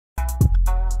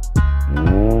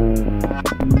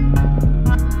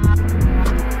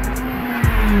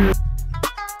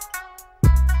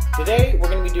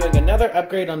another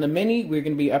upgrade on the Mini, we're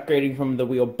going to be upgrading from the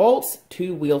wheel bolts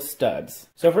to wheel studs.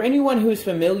 So for anyone who's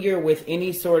familiar with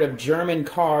any sort of German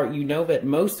car, you know that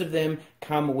most of them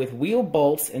come with wheel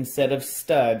bolts instead of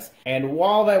studs. And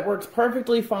while that works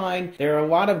perfectly fine, there are a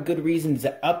lot of good reasons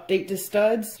to update to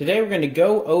studs. Today we're going to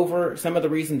go over some of the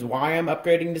reasons why I'm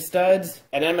upgrading to studs,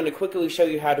 and then I'm going to quickly show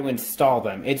you how to install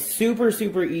them. It's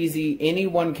super easy.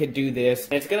 Anyone could do this,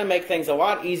 and it's going to make things a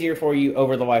lot easier for you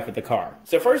over the life of the car.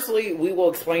 So firstly, we will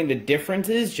explain the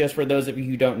differences just for those of you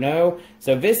who don't know.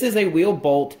 So this is a wheel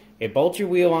bolt. It bolts your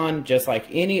wheel on just like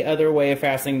any other way of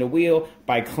fastening the wheel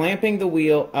by clamping the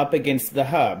wheel up against the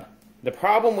hub. The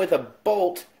problem with a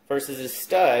bolt versus a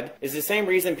stud is the same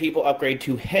reason people upgrade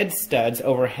to head studs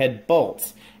over head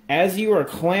bolts. As you are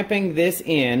clamping this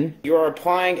in, you are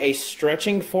applying a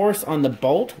stretching force on the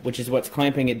bolt, which is what's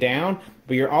clamping it down,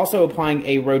 but you're also applying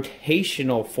a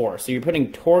rotational force. So you're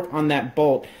putting torque on that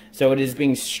bolt, so it is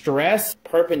being stressed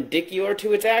perpendicular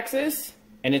to its axis,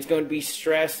 and it's going to be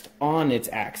stressed on its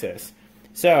axis.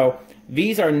 So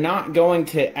these are not going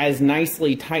to as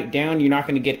nicely tight down. You're not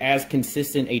going to get as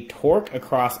consistent a torque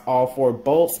across all four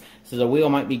bolts, so the wheel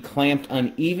might be clamped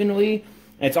unevenly.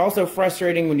 It's also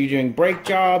frustrating when you're doing brake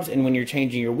jobs and when you're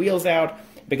changing your wheels out,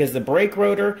 because the brake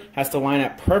rotor has to line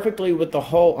up perfectly with the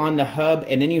hole on the hub,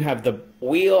 and then you have the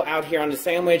wheel out here on the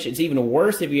sandwich. It's even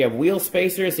worse if you have wheel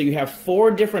spacers, so you have 4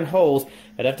 different holes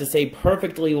that have to stay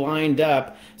perfectly lined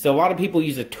up. So a lot of people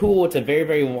use a tool. It's a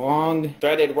very long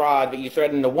threaded rod that you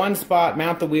thread into one spot,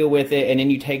 mount the wheel with it, and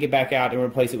then you take it back out and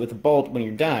replace it with a bolt when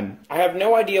you're done. I have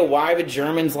no idea why the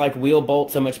Germans like wheel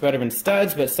bolts so much better than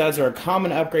studs, but studs are a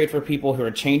common upgrade for people who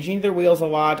are changing their wheels a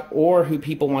lot, or who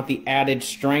people want the added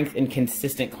strength and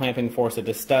consistent clamping force that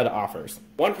the stud offers.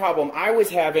 One problem I was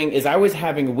having is I was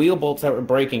having wheel bolts that were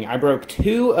breaking. I broke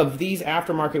 2 of these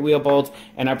aftermarket wheel bolts,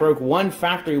 and I broke 1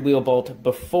 factory wheel bolt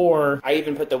before I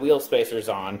even put the wheel spacers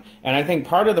on. And I think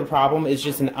part of the problem is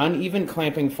just an uneven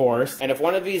clamping force. And if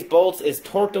one of these bolts is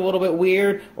torqued a little bit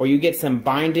weird, or you get some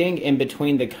binding in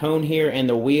between the cone here and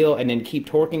the wheel and then keep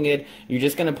torquing it, you're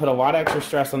just going to put a lot of extra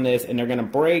stress on this and they're going to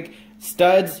break.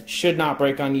 Studs should not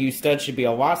break on you. Studs should be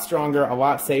a lot stronger, a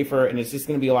lot safer, and it's just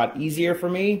going to be a lot easier for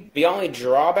me. The only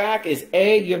drawback is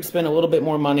A, you have to spend a little bit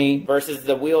more money versus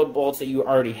the wheel bolts that you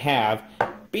already have.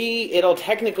 B, it'll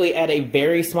technically add a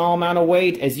very small amount of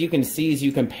weight. As you can see, as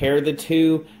you compare the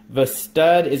two, the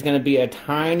stud is going to be a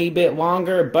tiny bit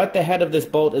longer, but the head of this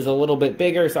bolt is a little bit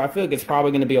bigger, so I feel like it's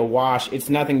probably going to be a wash. It's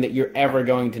nothing that you're ever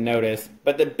going to notice.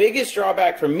 But the biggest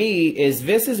drawback for me is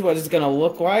this is what it's going to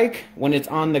look like when it's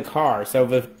on the car. So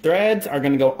the threads are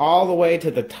going to go all the way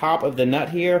to the top of the nut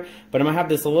here, but I'm going to have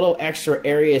this little extra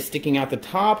area sticking out the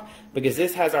top because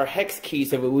this has our hex key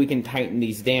so that we can tighten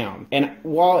these down. And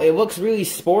while it looks really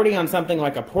sporty on something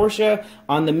like a Porsche,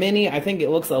 on the Mini I think it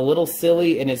looks a little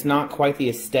silly and it's not quite the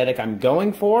aesthetic I'm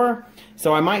going for.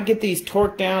 So I might get these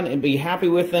torqued down and be happy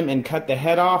with them and cut the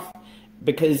head off,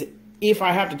 because if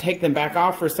I have to take them back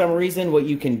off for some reason, what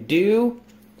you can do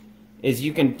is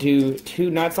you can do 2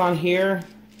 nuts on here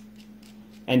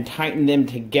and tighten them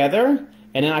together,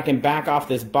 and then I can back off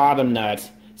this bottom nut.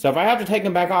 So if I have to take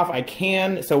them back off, I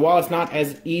can. So while it's not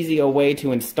as easy a way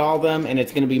to install them, and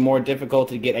it's going to be more difficult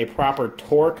to get a proper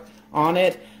torque on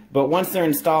it, but once they're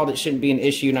installed, it shouldn't be an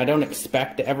issue, and I don't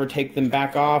expect to ever take them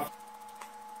back off.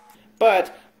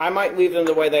 But I might leave them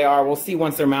the way they are. We'll see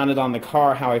once they're mounted on the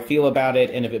car how I feel about it,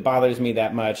 and if it bothers me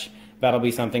that much, that'll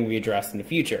be something we address in the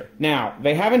future. Now,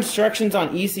 they have instructions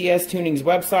on ECS Tuning's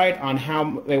website on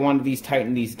how they want these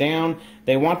tighten these down.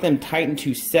 They want them tightened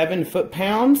to 7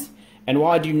 foot-pounds, and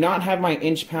while I do not have my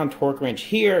inch-pound torque wrench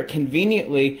here,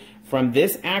 conveniently, from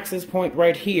this axis point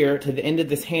right here to the end of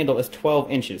this handle is 12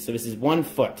 inches, so this is 1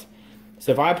 foot.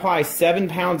 So if I apply 7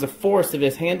 pounds of force to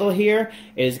this handle here,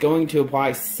 it is going to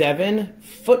apply 7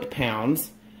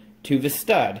 foot-pounds to the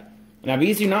stud. Now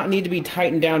these do not need to be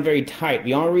tightened down very tight.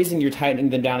 The only reason you're tightening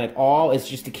them down at all is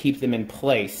just to keep them in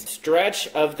place. Stretch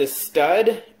of the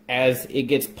stud as it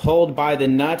gets pulled by the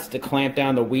nuts to clamp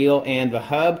down the wheel and the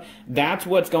hub, that's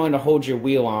what's going to hold your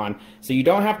wheel on. So you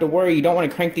don't have to worry, you don't want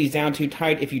to crank these down too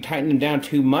tight. If you tighten them down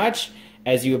too much,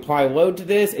 as you apply load to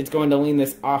this, it's going to lean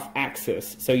this off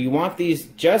axis. So you want these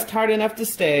just tight enough to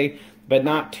stay, but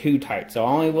not too tight. So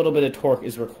only a little bit of torque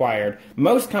is required.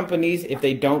 Most companies, if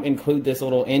they don't include this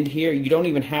little end here, you don't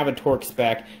even have a torque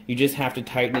spec. You just have to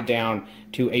tighten it down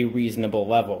to a reasonable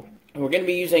level. We're going to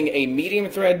be using a medium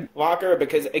thread locker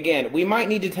because, again, we might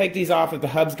need to take these off if the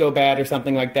hubs go bad or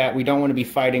something like that. We don't want to be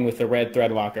fighting with the red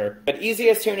thread locker. But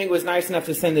ECS Tuning was nice enough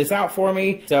to send this out for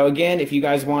me. So again, if you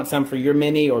guys want some for your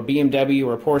Mini or BMW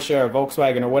or Porsche or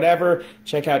Volkswagen or whatever,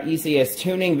 check out ECS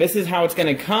Tuning. This is how it's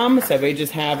going to come. So they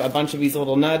just have a bunch of these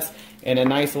little nuts and a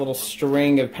nice little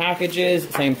string of packages.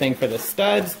 Same thing for the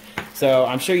studs. So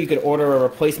I'm sure you could order a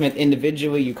replacement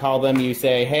individually. You call them, you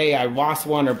say, hey, I lost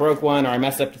one or broke one or I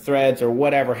messed up the threads or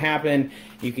whatever happened.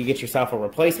 You can get yourself a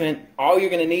replacement. All you're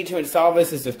going to need to install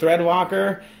this is a thread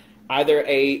locker, either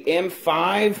a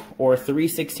M5 or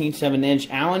 3/16 of an inch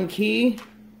Allen key.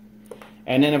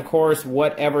 And then, of course,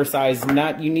 whatever size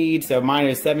nut you need. So mine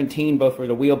is 17, both for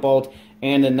the wheel bolt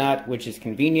and the nut, which is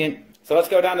convenient. So let's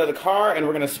go down to the car and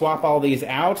we're going to swap all these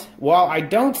out. While I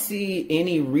don't see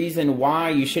any reason why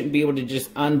you shouldn't be able to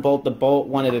just unbolt the bolt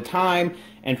one at a time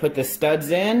and put the studs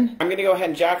in, I'm going to go ahead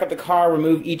and jack up the car,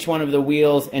 remove each one of the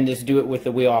wheels, and just do it with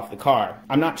the wheel off the car.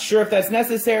 I'm not sure if that's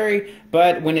necessary,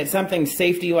 but when it's something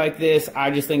safety like this,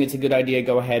 I just think it's a good idea to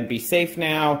go ahead and be safe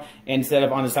now instead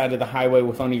of on the side of the highway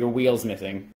with one of your wheels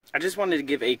missing. I just wanted to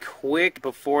give a quick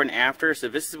before and after. So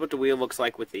this is what the wheel looks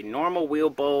like with the normal wheel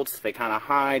bolts. They kind of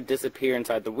hide, disappear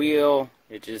inside the wheel.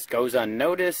 It just goes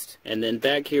unnoticed. And then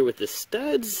back here with the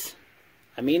studs,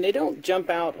 I mean, they don't jump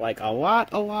out like a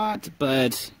lot,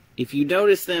 but if you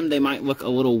notice them, they might look a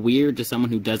little weird to someone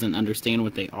who doesn't understand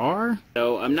what they are.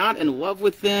 So I'm not in love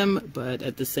with them, but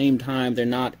at the same time, they're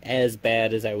not as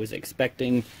bad as I was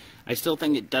expecting. I still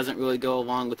think it doesn't really go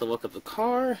along with the look of the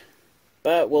car,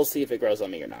 but we'll see if it grows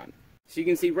on me or not. So you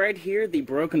can see right here the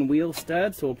broken wheel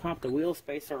stud, so we'll pop the wheel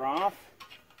spacer off.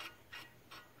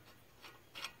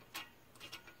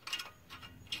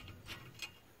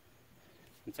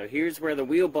 And so here's where the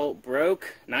wheel bolt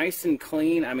broke, nice and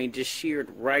clean. I mean, just sheared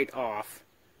right off.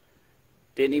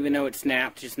 Didn't even know it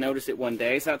snapped, just noticed it one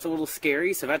day, so that's a little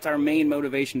scary. So that's our main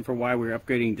motivation for why we're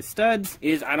upgrading to studs,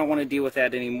 is I don't want to deal with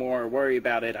that anymore or worry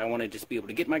about it. I want to just be able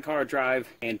to get my car, drive,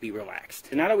 and be relaxed.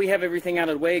 So now that we have everything out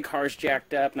of the way, car's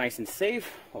jacked up, nice and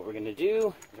safe, what we're going to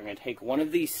do is we're going to take one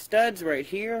of these studs right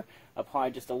here, apply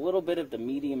just a little bit of the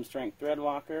medium strength thread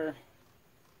locker,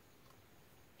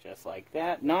 just like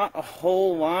that. Not a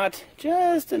whole lot,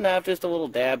 just enough, just a little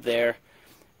dab there,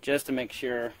 just to make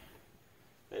sure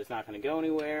that it's not going to go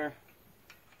anywhere.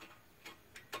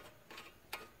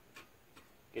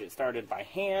 Get it started by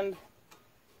hand.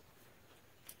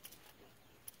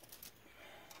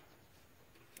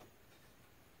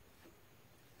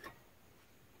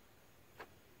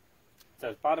 So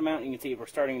it's bottom out, you can see we're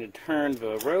starting to turn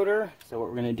the rotor. So what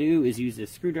we're going to do is use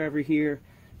this screwdriver here,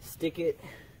 stick it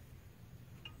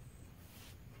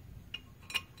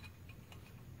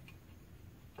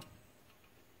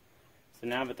so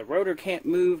now that the rotor can't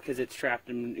move because it's trapped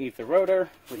underneath the rotor,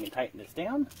 we can tighten this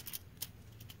down.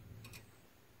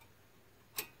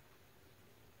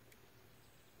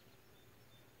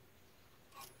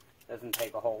 Doesn't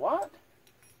take a whole lot.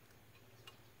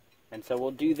 And so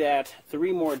we'll do that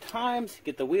 3 more times,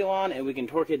 get the wheel on, and we can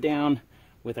torque it down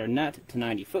with our nut to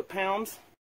 90 foot-pounds.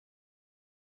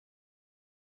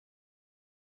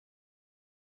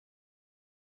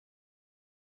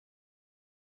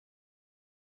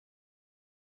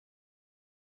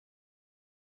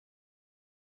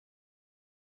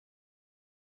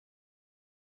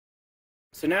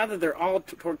 So now that they're all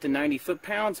torqued to 90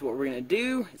 foot-pounds, what we're going to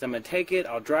do is I'm going to take it,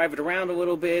 I'll drive it around a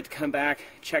little bit, come back,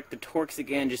 check the torques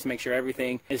again, just to make sure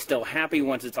everything is still happy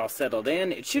once it's all settled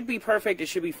in. It should be perfect, it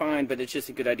should be fine, but it's just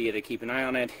a good idea to keep an eye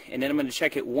on it. And then I'm going to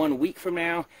check it 1 week from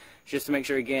now, just to make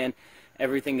sure, again,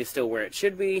 everything is still where it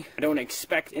should be. I don't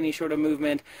expect any sort of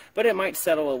movement, but it might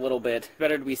settle a little bit.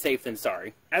 Better to be safe than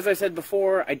sorry. As I said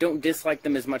before, I don't dislike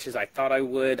them as much as I thought I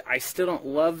would. I still don't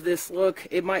love this look.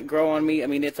 It might grow on me. I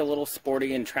mean, it's a little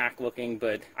sporty and track looking,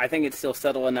 but I think it's still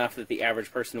subtle enough that the average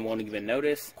person won't even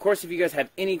notice. Of course, if you guys have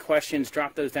any questions,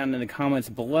 drop those down in the comments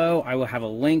below. I will have a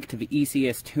link to the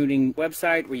ECS Tuning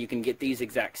website where you can get these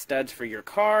exact studs for your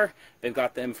car. They've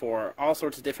got them for all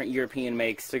sorts of different European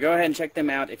makes, so go ahead and check them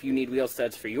out if you need wheel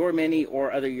studs for your Mini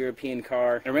or other European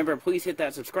car. And remember, please hit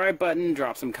that subscribe button,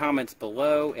 drop some comments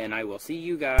below, and I will see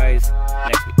you guys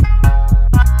next week.